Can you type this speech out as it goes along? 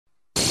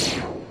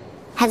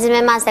はじ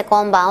めまして、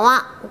こんばん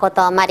は、後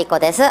藤まりこ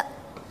です。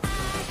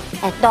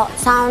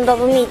サウンドオ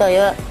ブミーとい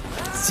う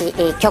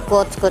曲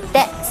を作っ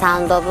て、サ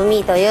ウンドオブ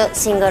ミーという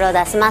シングルを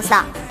出しまし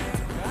た。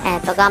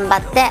頑張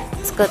って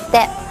作っ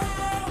て、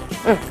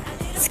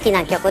好き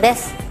な曲で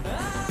す。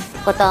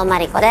後藤ま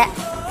りこで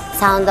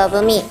サウンドオ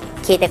ブミ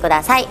ー聴いてく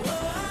ださい。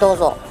どう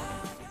ぞ。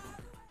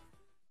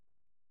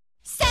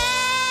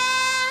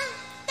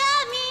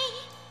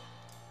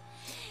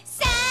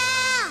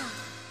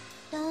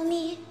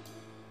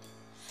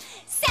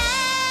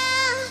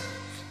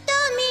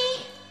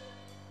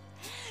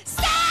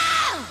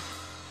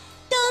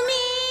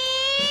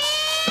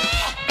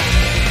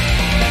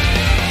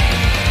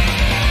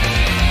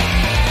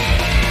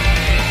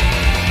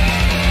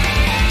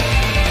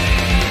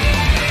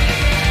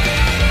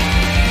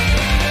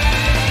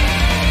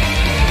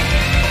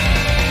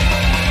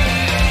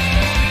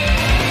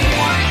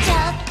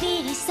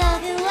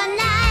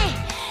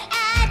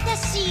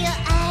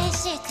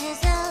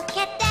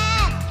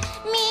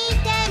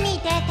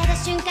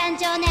瞬間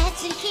情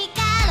熱に光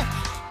る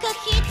子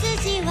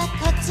羊は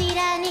こち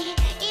らに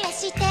いら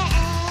して、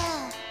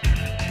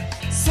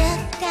すっ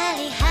か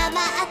りハマ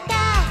った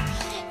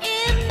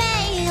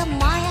夢を燃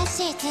や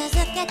し続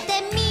け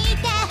てみ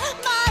て、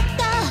もっ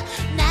と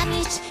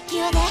波打ち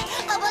際で溺れ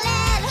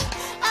る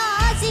王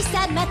子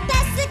様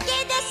助け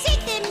出し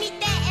てみ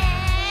て。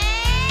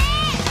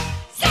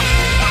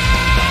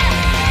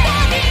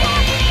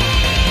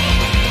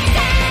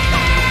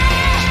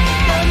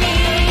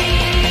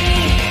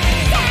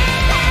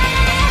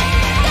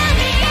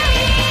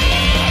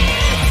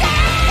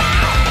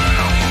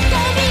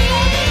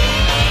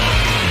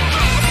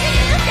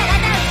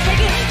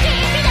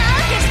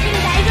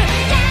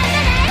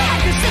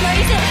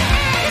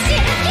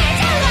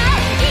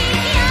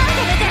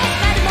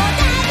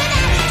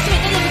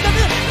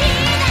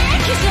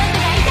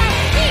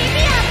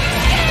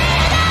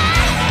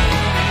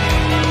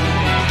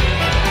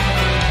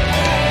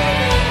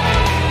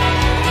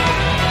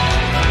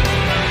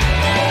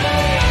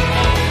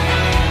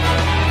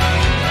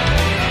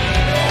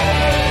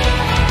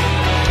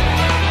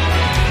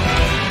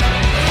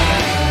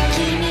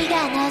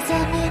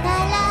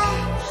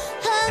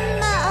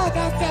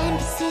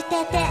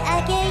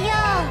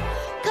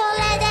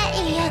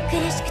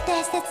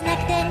切なく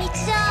て日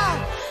常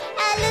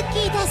歩き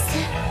出す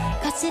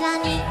こちら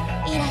に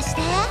いらし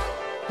て、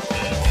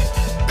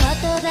言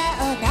葉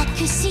をなく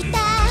した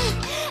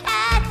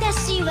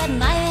私は迷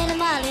える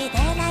森で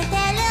泣いて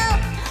る。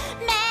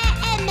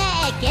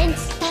現実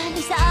と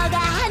理想が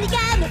はにか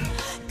む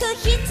子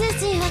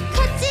羊はこ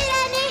ちら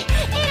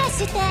にいらし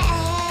て、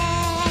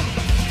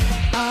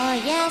お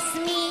やす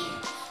み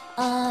お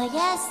や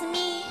すみ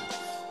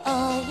お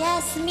や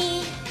すみ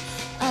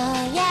お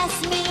や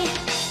すみ。